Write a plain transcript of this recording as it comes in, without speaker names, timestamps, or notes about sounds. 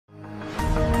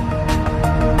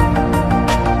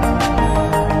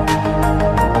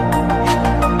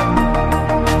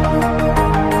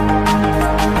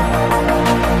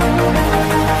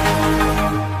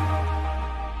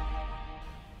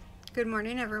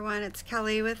morning, everyone. It's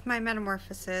Kelly with My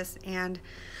Metamorphosis, and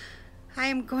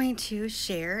I'm going to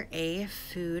share a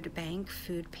food bank,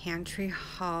 food pantry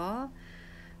haul.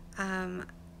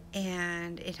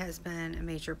 And it has been a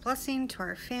major blessing to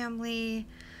our family.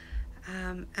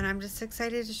 And I'm just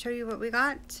excited to show you what we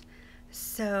got.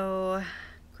 So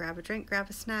grab a drink, grab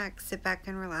a snack, sit back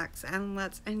and relax, and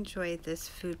let's enjoy this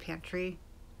food pantry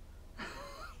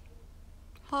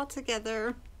haul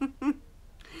together.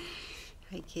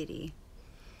 Hi, kitty.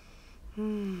 All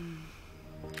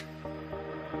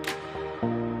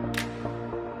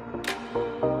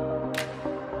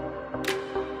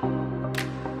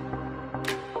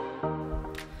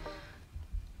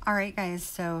right, guys,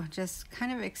 so just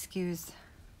kind of excuse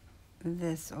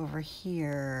this over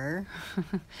here.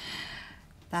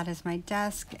 That is my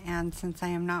desk, and since I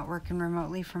am not working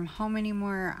remotely from home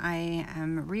anymore, I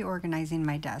am reorganizing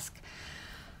my desk.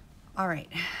 All right.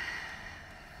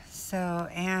 So,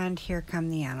 and here come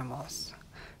the animals.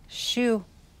 Shoo,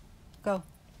 go.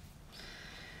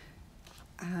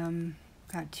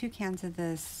 Got 2 cans of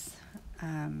this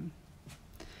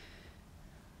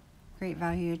great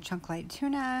value chunk light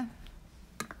tuna.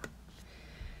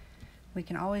 We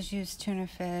can always use tuna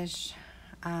fish.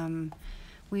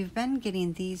 We've been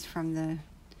getting these from the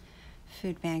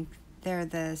food bank. They're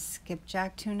the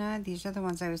skipjack tuna. These are the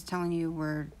ones I was telling you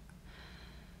were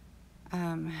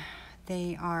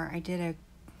they are, I did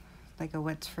a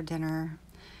what's for dinner,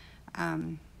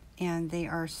 and they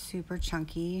are super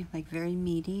chunky, like very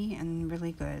meaty and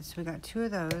really good. So we got 2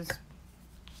 of those.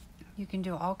 You can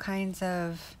do all kinds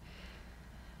of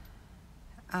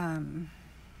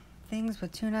things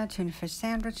with tuna fish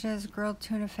sandwiches, grilled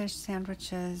tuna fish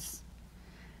sandwiches.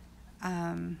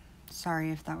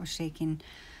 Sorry if that was shaking.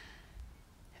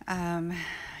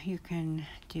 You can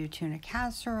do tuna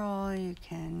casserole. You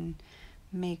can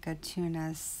make a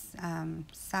tuna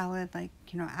salad, like,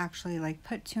 actually like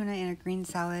put tuna in a green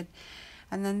salad.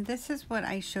 And then this is what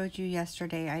I showed you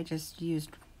yesterday. I just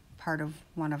used part of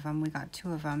one of them. We got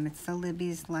 2 of them. It's the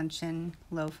Libby's luncheon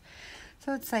loaf.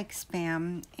 So it's like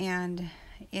Spam, and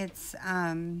it's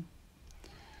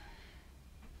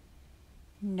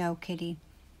no, kitty,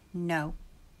 no.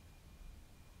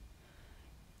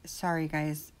 Sorry,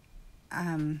 guys.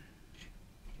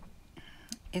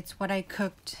 It's what I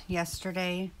cooked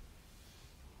yesterday.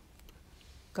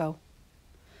 Go.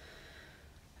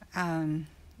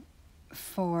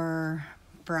 For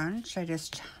brunch, I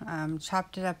just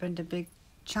chopped it up into big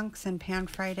chunks and pan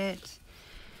fried it.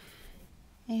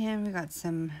 And we got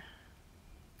some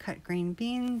cut green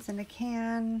beans in a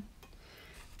can.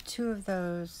 2 of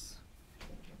those.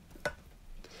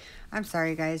 I'm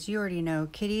sorry, guys. You already know.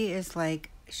 Kitty is like,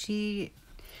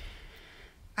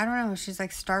 I don't know, she's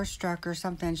like starstruck or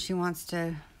something. She wants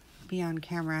to be on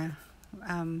camera.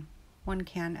 1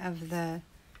 can of the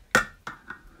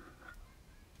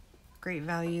great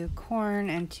value corn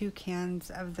and 2 cans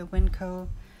of the Winco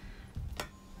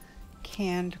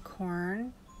canned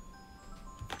corn.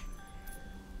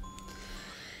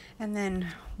 And then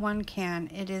 1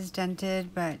 can, it is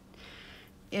dented, but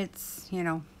it's,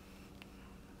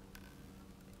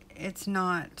 it's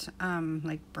not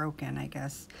like broken, I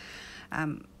guess.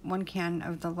 1 can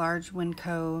of the large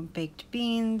Winco baked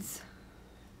beans.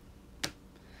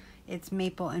 It's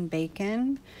maple and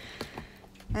bacon.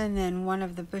 And then 1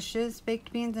 of the Bush's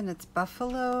baked beans, and it's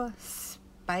buffalo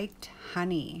spiked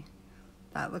honey.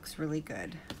 That looks really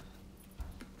good.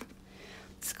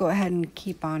 Let's go ahead and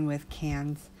keep on with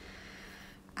cans.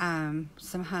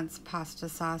 Some Hunt's pasta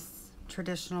sauce,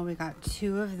 traditional. We got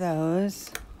 2 of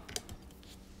those.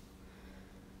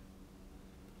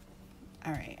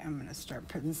 All right, I'm gonna start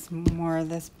putting some more of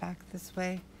this back this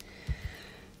way.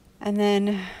 And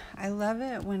then I love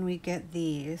it when we get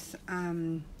these.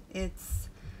 It's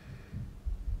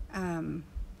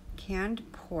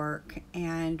canned pork,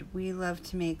 and we love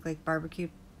to make like barbecue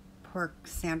pork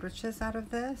sandwiches out of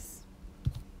this.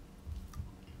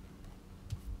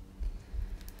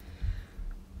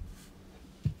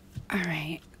 All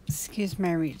right, excuse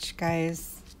my reach,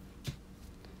 guys.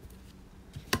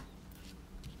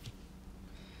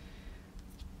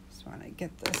 Just want to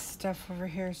get this stuff over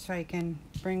here so I can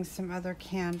bring some other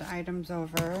canned items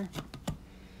over.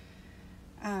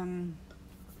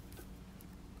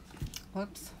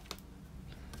 Whoops.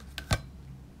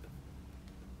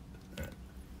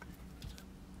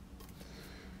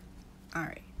 All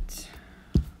right.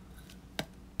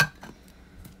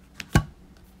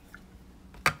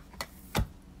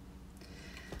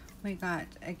 We got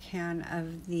a can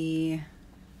of the,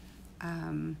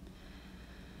 oh,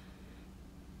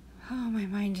 my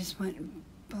mind just went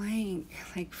blank,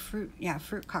 like fruit, yeah,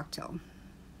 fruit cocktail.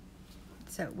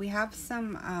 So we have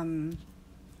some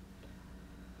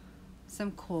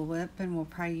Cool Whip, and we'll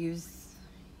probably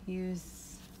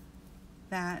use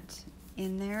that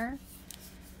in there,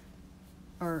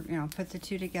 or you know, put the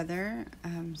two together.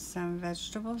 Some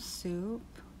vegetable soup,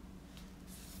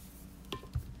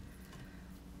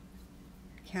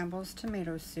 Campbell's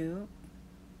tomato soup.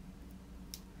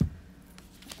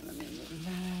 Let me move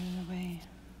that out of the way.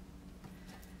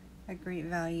 A Great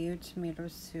Value tomato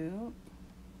soup.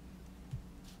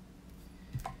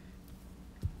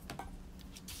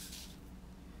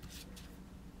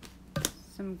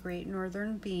 Some Great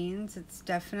Northern beans. It's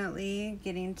definitely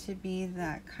getting to be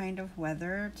that kind of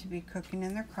weather to be cooking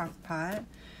in the crock pot.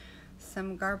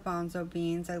 Some garbanzo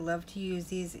beans. I love to use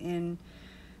these in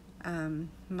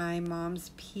my mom's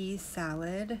pea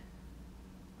salad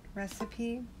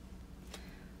recipe.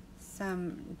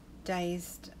 Some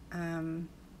diced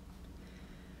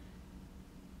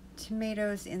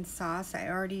tomatoes in sauce. I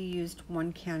already used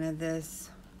 1 can of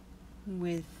this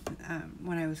with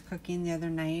when I was cooking the other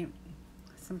night.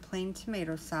 Some plain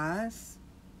tomato sauce,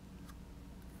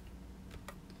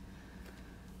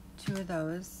 2 of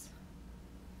those.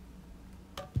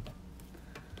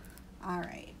 All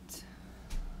right.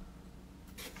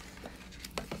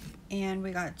 And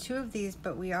we got 2 of these,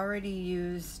 but we already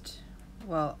used,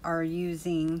 well, are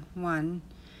using 1.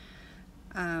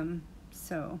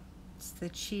 So it's the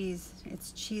cheese,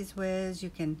 it's Cheese Whiz.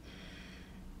 You can,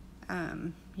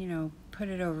 you know, put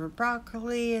it over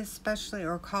broccoli, especially,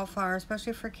 or cauliflower,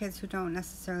 especially for kids who don't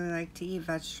necessarily like to eat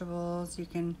vegetables. You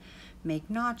can make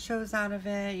nachos out of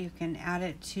it. You can add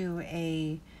it to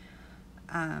a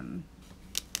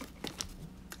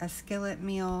skillet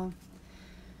meal.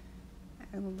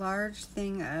 A large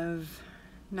thing of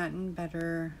nut and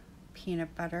butter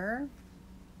peanut butter,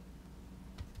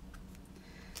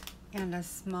 and a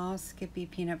small Skippy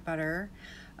peanut butter.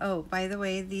 Oh, by the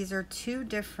way, these are 2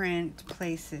 different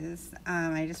places.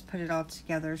 I just put it all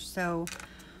together. So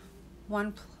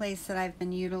one place that I've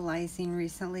been utilizing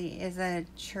recently is a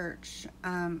church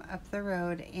up the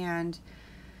road, and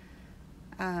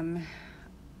I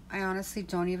honestly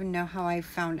don't even know how I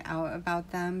found out about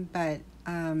them, but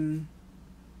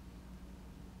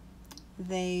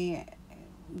they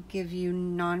give you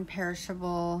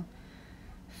non-perishable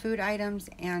food items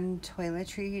and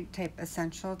toiletry type,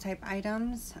 essential type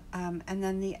items. And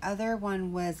then the other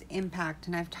one was Impact,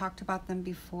 and I've talked about them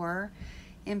before.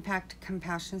 Impact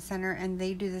Compassion Center, and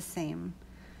they do the same.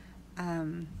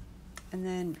 And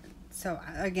then, so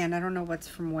again, I don't know what's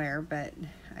from where, but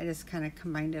I just kind of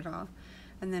combined it all.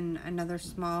 And then another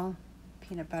small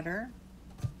peanut butter.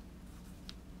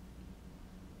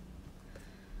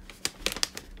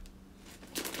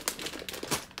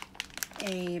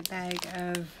 A bag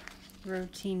of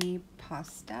rotini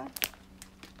pasta,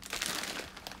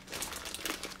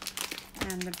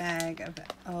 and a bag of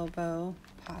elbow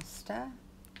pasta,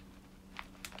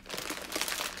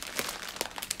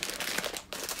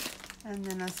 and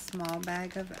then a small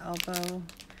bag of elbow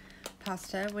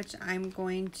pasta, which I'm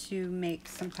going to make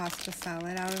some pasta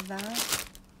salad out of that.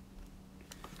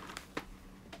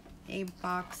 A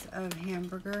box of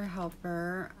Hamburger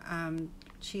Helper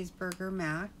cheeseburger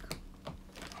mac.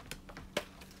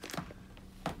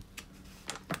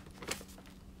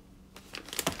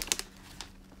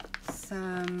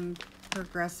 Some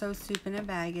Progresso soup in a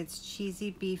bag. It's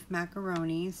cheesy beef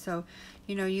macaroni. So,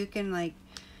 you know, you can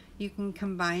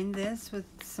combine this with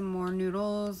some more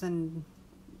noodles and,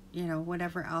 you know,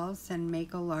 whatever else, and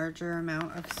make a larger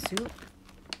amount of soup.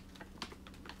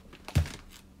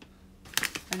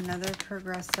 Another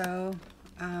Progresso,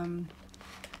 and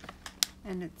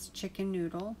it's chicken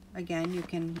noodle. Again, you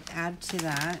can add to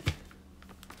that.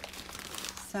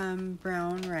 Some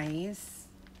brown rice.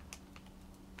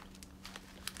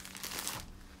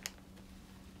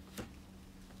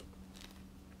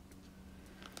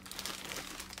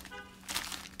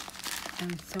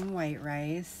 And some white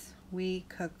rice. We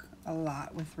cook a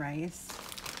lot with rice.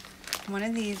 One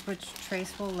of these, which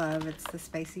Trace will love, it's the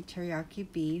spicy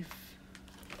teriyaki beef.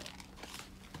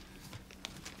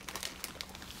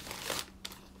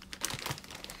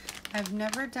 I've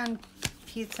never done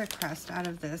pizza crust out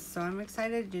of this, so I'm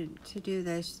excited to do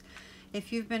this.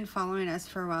 If you've been following us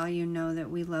for a while, you know that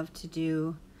we love to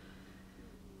do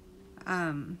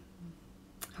homemade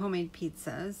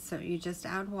pizzas. So you just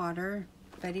add water,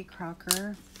 Betty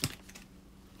Crocker,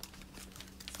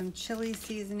 some chili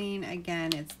seasoning.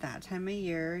 Again, it's that time of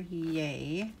year.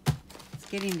 Yay. It's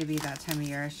getting to be that time of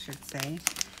year, I should say.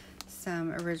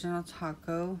 Some original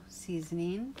taco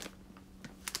seasoning.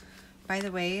 By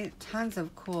the way, tons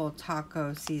of cool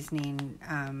taco seasoning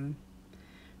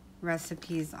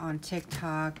recipes on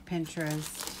TikTok,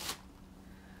 Pinterest.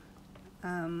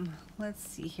 Let's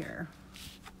see here.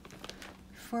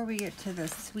 Before we get to the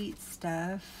sweet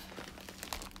stuff,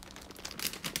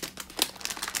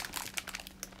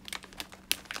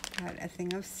 got a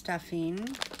thing of stuffing.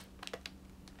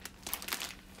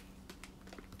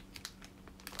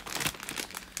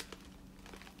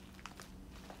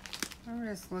 I'm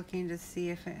just looking to see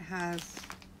if it has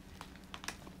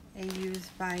a use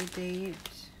by date.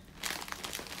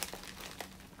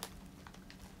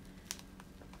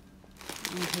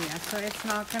 Okay, yeah, so it's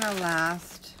not gonna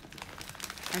last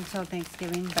until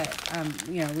Thanksgiving, but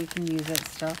you know, we can use it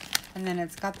still. And then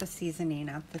it's got the seasoning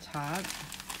at the top.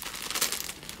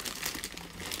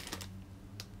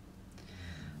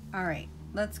 All right,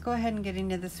 let's go ahead and get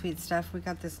into the sweet stuff. We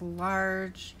got this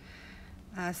large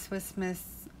Swiss Miss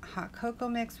hot cocoa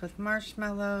mix with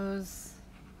marshmallows,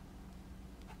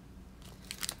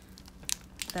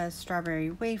 the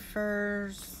strawberry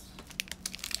wafers.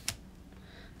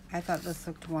 I thought this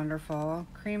looked wonderful.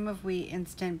 Cream of wheat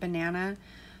instant banana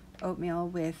oatmeal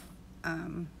with,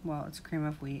 well, it's cream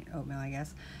of wheat oatmeal, I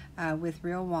guess, with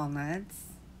real walnuts.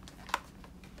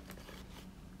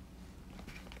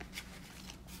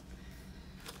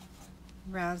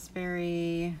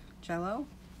 Raspberry jello.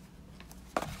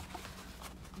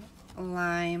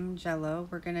 Lime jello.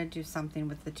 We're gonna do something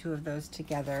with the two of those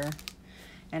together.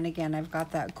 And again, I've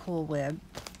got that Cool Whip.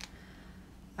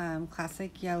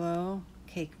 Classic yellow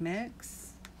cake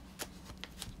mix.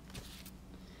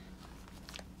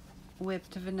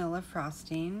 Whipped vanilla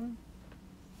frosting.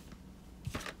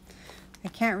 I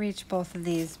can't reach both of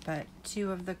these, but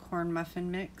 2 of the corn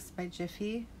muffin mix by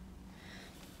Jiffy.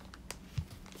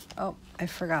 Oh, I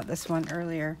forgot this one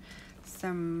earlier.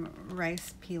 Some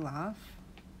rice pilaf.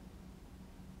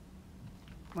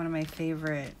 One of my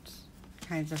favorite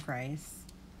kinds of rice.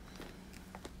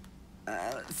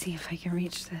 Let's see if I can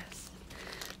reach this.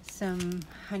 Some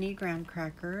honey graham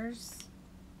crackers.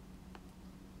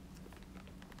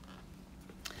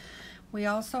 We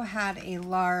also had a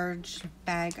large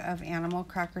bag of animal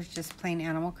crackers, just plain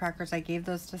animal crackers. I gave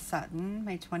those to Sutton,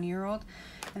 my 20-year-old.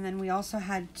 And then we also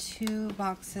had 2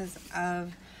 boxes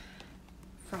of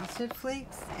Frosted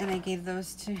Flakes, and I gave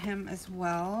those to him as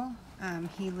well.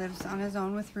 He lives on his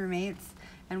own with roommates,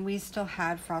 and we still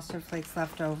had Frosted Flakes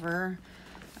left over.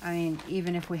 I mean,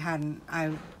 even if we hadn't,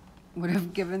 I would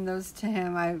have given those to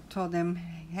him. I told him,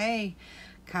 hey,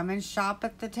 come and shop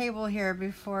at the table here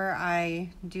before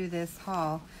I do this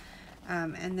haul.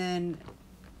 And then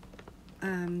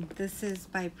this is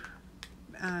by,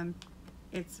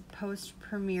 it's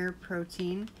post-premier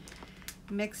protein.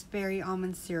 Mixed berry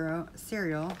almond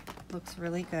cereal. Looks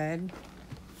really good.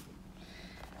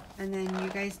 And then you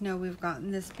guys know we've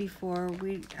gotten this before.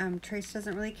 Trace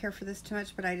doesn't really care for this too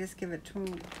much, but I just give it to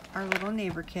our little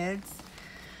neighbor kids.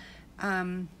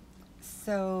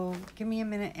 So give me a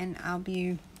minute and I'll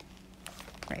be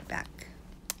right back.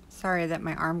 Sorry that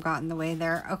my arm got in the way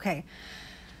there. Okay.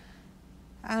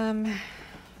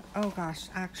 Oh gosh,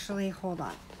 actually, hold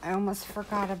on. I almost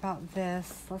forgot about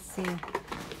this. Let's see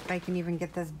if I can even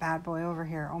get this bad boy over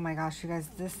here. Oh my gosh, you guys,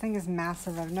 this thing is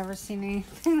massive. I've never seen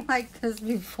anything like this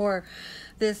before.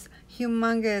 This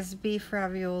humongous beef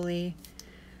ravioli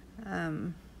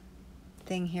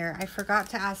thing here. I forgot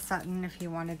to ask Sutton if he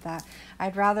wanted that.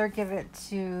 I'd rather give it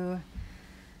to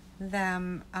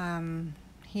them,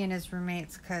 he and his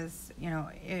roommates, because, you know,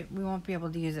 we won't be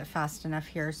able to use it fast enough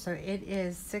here. So it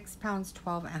is 6 pounds,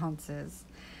 12 ounces.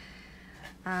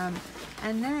 And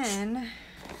then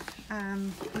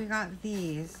we got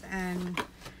these, and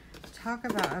talk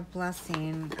about a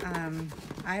blessing.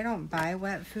 I don't buy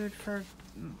wet food for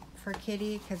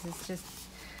Kitty because it's just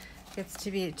gets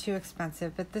to be too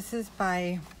expensive. But this is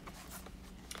by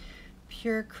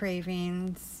Pure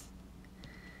Cravings.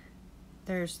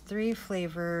 There's 3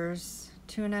 flavors: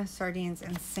 tuna, sardines,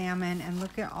 and salmon. And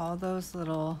look at all those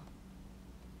little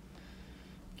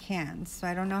cans. So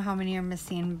I don't know how many are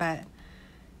missing, but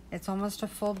it's almost a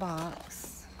full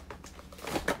box.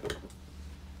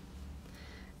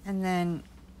 And then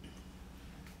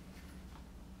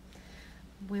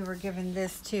we were given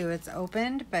this too. It's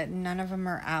opened, but none of them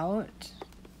are out.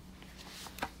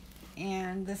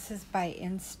 And this is by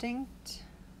Instinct.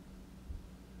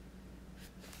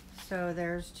 So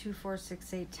there's 2, 4,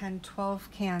 6, 8, 10,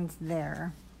 12 cans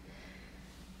there.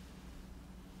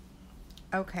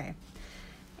 Okay.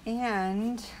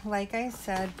 And like I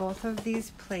said, both of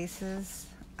these places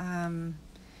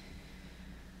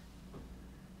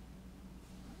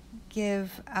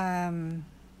give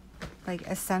like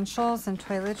essentials and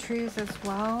toiletries as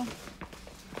well.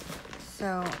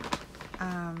 So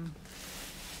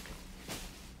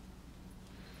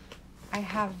I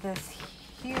have this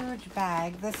huge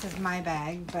bag. This is my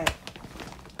bag, but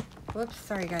whoops,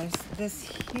 sorry guys. This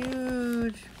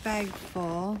huge bag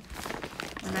full,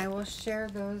 and I will share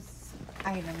those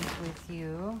items with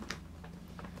you.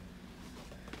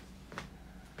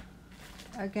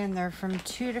 Again, they're from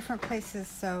 2 different places,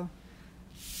 so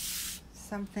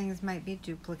some things might be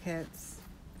duplicates.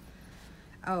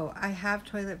 Oh, I have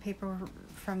toilet paper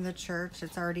from the church.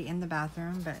 It's already in the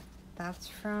bathroom, but that's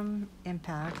from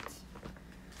Impact.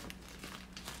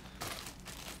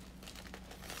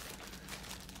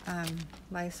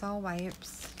 Lysol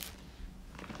wipes.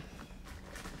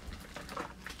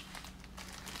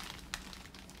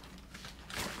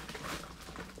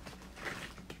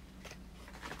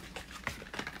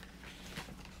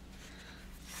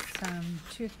 Some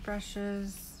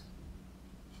toothbrushes.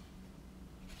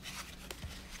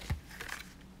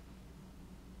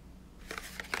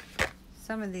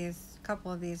 Some of these, a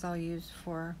couple of these I'll use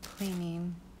for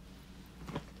cleaning.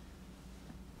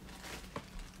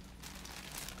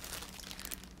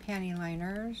 Panty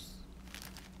liners.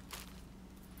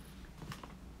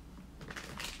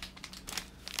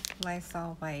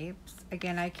 Lysol wipes.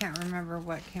 Again, I can't remember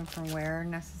what came from where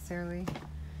necessarily.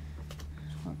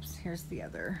 Whoops, here's the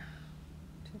other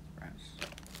toothbrush.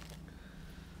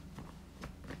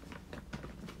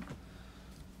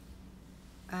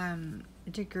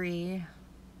 Degree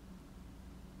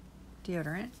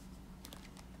deodorant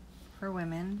for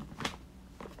women.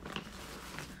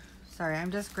 Sorry,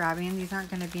 I'm just grabbing. These aren't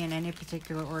going to be in any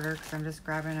particular order because I'm just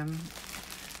grabbing them.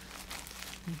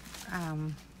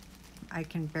 I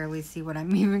can barely see what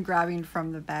I'm even grabbing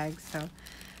from the bag. So,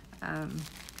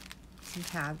 some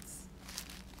pads.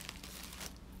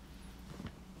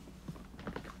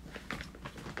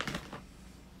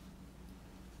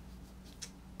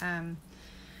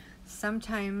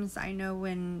 Sometimes I know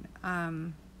when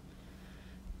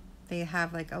they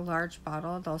have like a large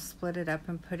bottle, they'll split it up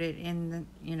and put it in the,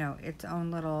 you know, its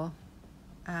own little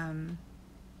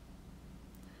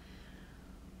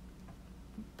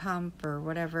pump or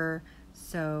whatever.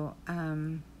 So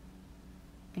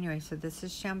anyway, so this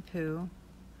is shampoo,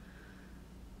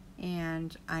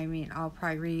 and I mean, I'll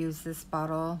probably reuse this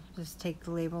bottle, just take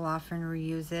the label off and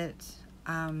reuse it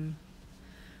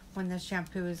when the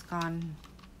shampoo is gone,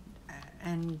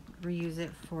 and reuse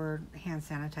it for hand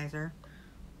sanitizer.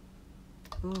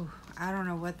 Ooh, I don't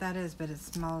know what that is, but it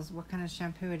smells, what kind of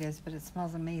shampoo it is, but it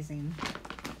smells amazing.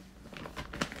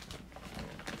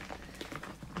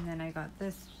 And then I got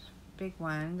this big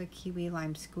one, the Kiwi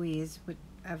Lime Squeeze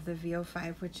of the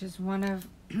VO5, which is one of,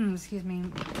 excuse me,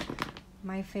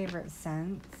 my favorite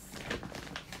scents.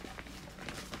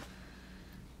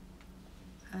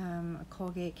 A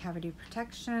Colgate Cavity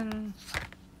Protection,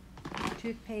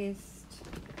 toothpaste,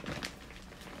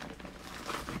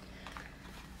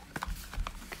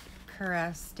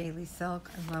 Caress Daily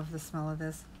Silk. I love the smell of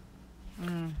this.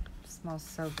 Smells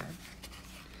so good.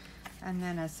 And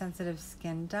then a Sensitive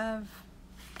Skin Dove.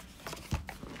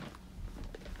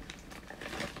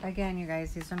 Again, you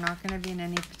guys, these are not going to be in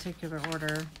any particular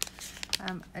order.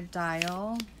 A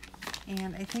dial,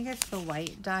 and I think it's the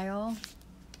white dial.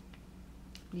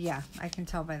 Yeah, I can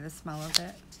tell by the smell of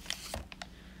it.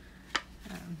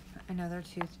 Another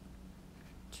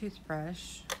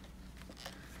toothbrush.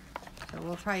 So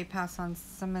we'll probably pass on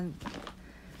some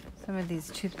of these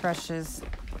toothbrushes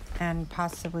and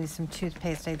possibly some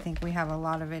toothpaste. I think we have a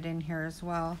lot of it in here as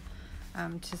well,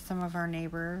 to some of our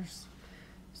neighbors.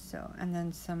 So, and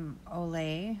then some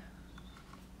Olay.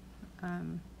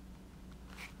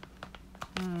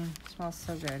 Smells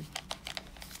so good.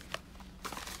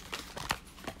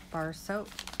 Bar soap.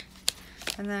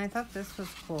 And then I thought this was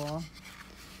cool.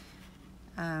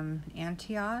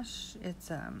 Antioche. It's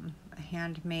a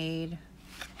handmade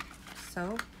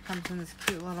soap. Comes in this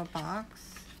cute little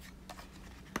box.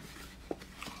 And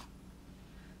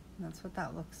that's what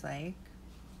that looks like.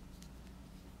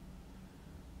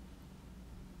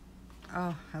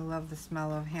 Oh, I love the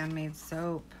smell of handmade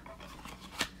soap.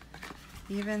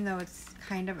 Even though it's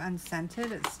kind of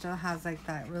unscented, it still has like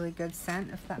that really good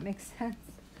scent, if that makes sense.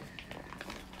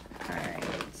 All right.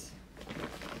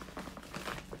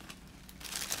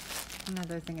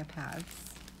 Another thing of pads.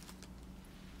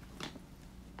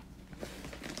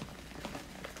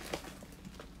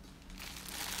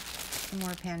 Some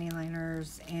more panty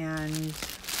liners and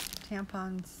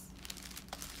tampons.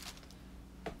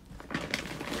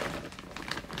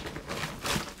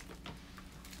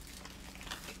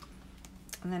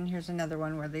 And then here's another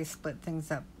one where they split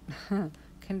things up.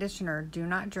 Conditioner, do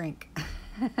not drink.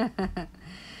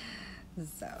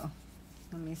 So,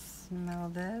 let me smell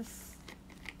this.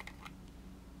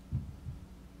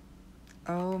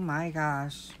 Oh my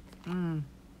gosh. Well,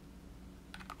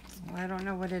 I don't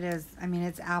know what it is. I mean,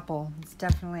 it's apple. It's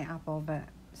definitely apple, but it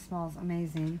smells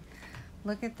amazing.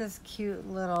 Look at this cute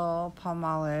little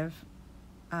Palmolive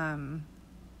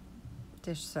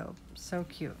dish soap. So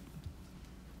cute.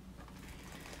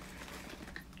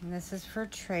 And this is for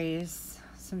Trace.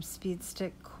 Some Speed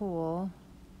Stick Cool.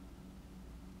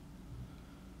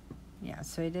 Yeah,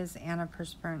 so it is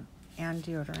antiperspirant and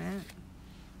deodorant.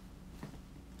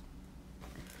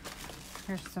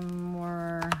 Here's some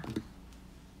more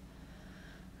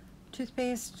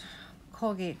toothpaste.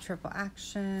 Colgate Triple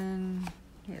Action.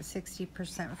 You get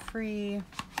 60% free.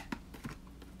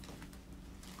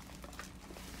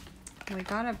 We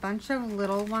got a bunch of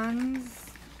little ones.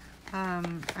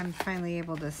 I'm finally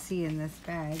able to see in this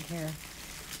bag here.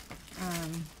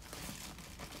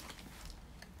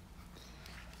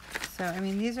 So, I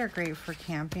mean, these are great for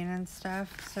camping and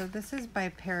stuff. So this is by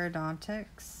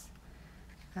Parodontics,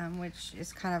 which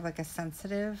is kind of like a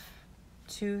sensitive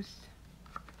toothpaste.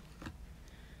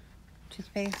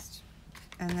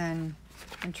 And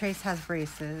Trace has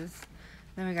braces.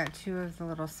 Then we got 2 of the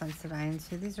little Sensodyne.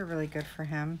 So these are really good for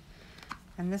him.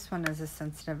 And this one is a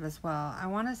sensitive as well. I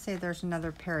want to say there's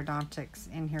another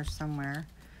Parodontics in here somewhere.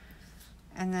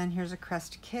 And then here's a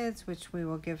Crest Kids, which we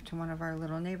will give to one of our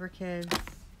little neighbor kids.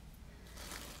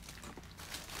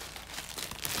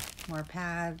 More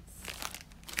pads.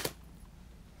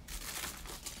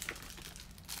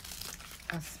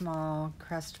 A small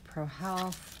Crest Pro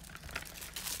Health.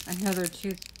 Another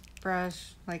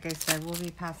toothbrush. Like I said, we'll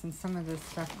be passing some of this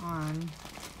stuff on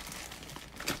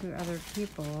to other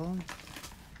people.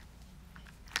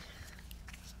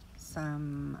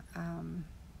 Some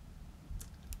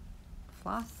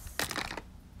floss.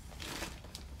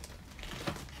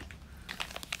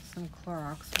 Some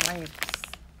Clorox wipes.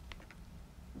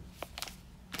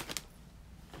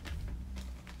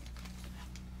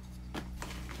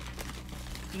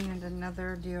 And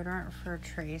another deodorant for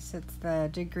Trace. It's the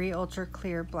Degree Ultra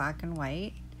Clear Black and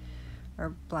White,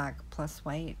 or black plus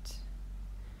white.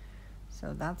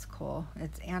 So that's cool.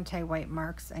 It's anti-white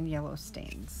marks and yellow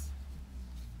stains.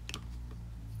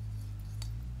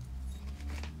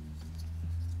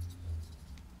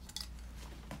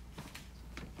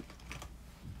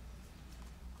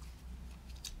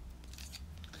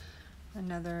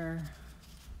 Another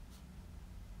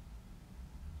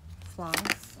floss.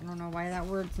 I don't know why that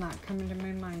word's not coming to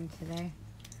my mind today.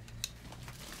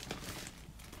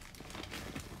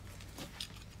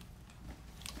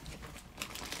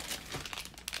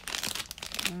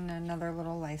 And another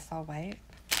little Lysol wipe.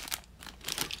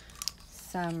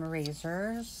 Some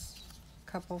razors.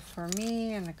 A couple for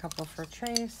me and a couple for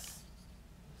Trace.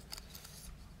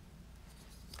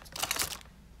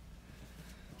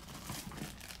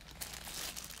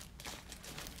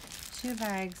 Two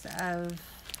bags of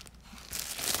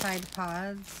Tide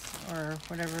Pods, or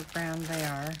whatever brand they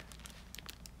are.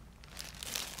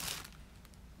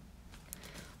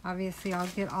 Obviously, I'll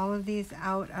get all of these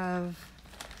out of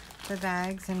the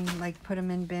bags and like put them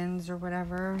in bins or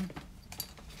whatever.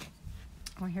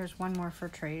 Oh, here's one more for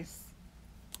Trace.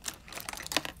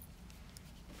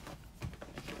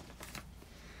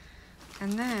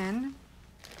 And then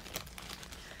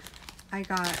I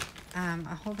got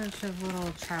a whole bunch of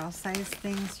little trial size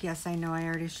things. Yes, I know I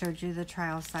already showed you the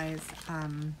trial size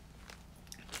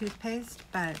toothpaste,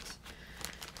 but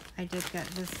I did get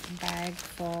this bag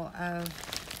full of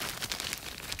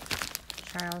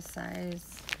trial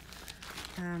size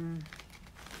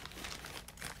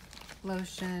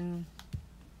lotion,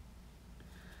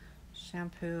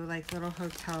 shampoo, like little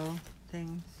hotel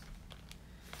things,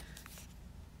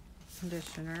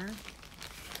 conditioner,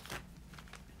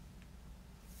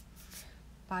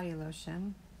 body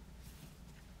lotion.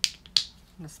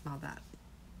 I'm gonna smell that.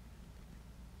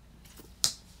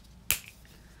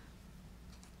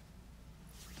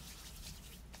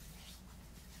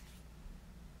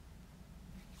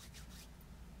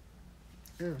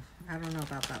 Ooh, I don't know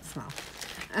about that smell.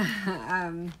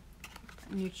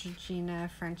 Neutrogena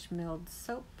French milled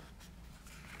soap.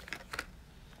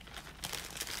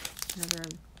 Another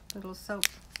little soap.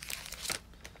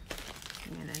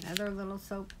 And another little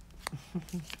soap.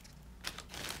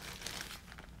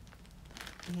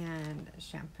 And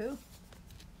shampoo.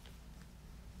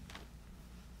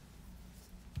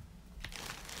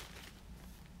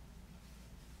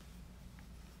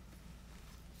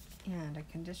 And a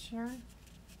conditioner.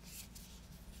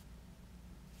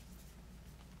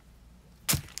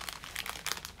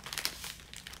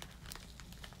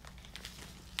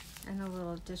 And a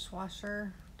little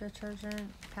dishwasher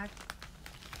detergent pack.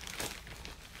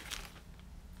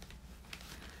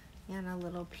 And a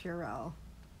little Purell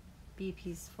Be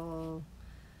Peaceful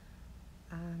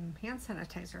hand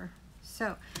sanitizer.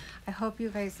 So I hope you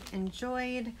guys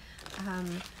enjoyed. I'm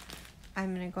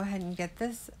going to go ahead and get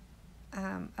this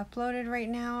uploaded right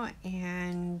now,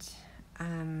 and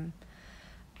I'm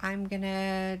going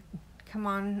to come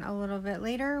on a little bit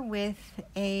later with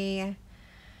a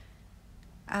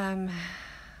kind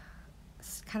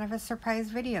of a surprise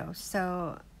video.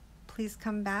 So please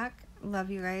come back.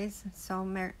 Love you guys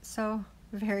so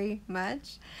very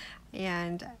much,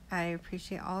 and I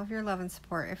appreciate all of your love and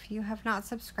support. If you have not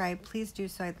subscribed, please do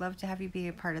so. I'd love to have you be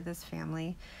a part of this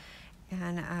family.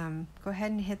 And go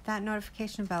ahead and hit that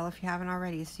notification bell if you haven't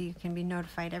already, so you can be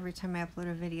notified every time I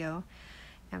upload a video.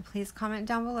 And please comment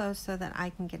down below so that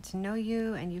I can get to know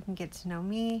you and you can get to know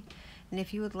me. And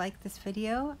if you would like this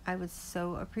video, I would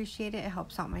so appreciate it. It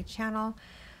helps out my channel.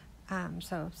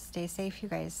 So stay safe, you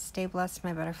guys. Stay blessed,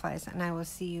 my butterflies. And I will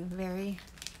see you very,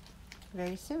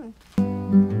 very soon.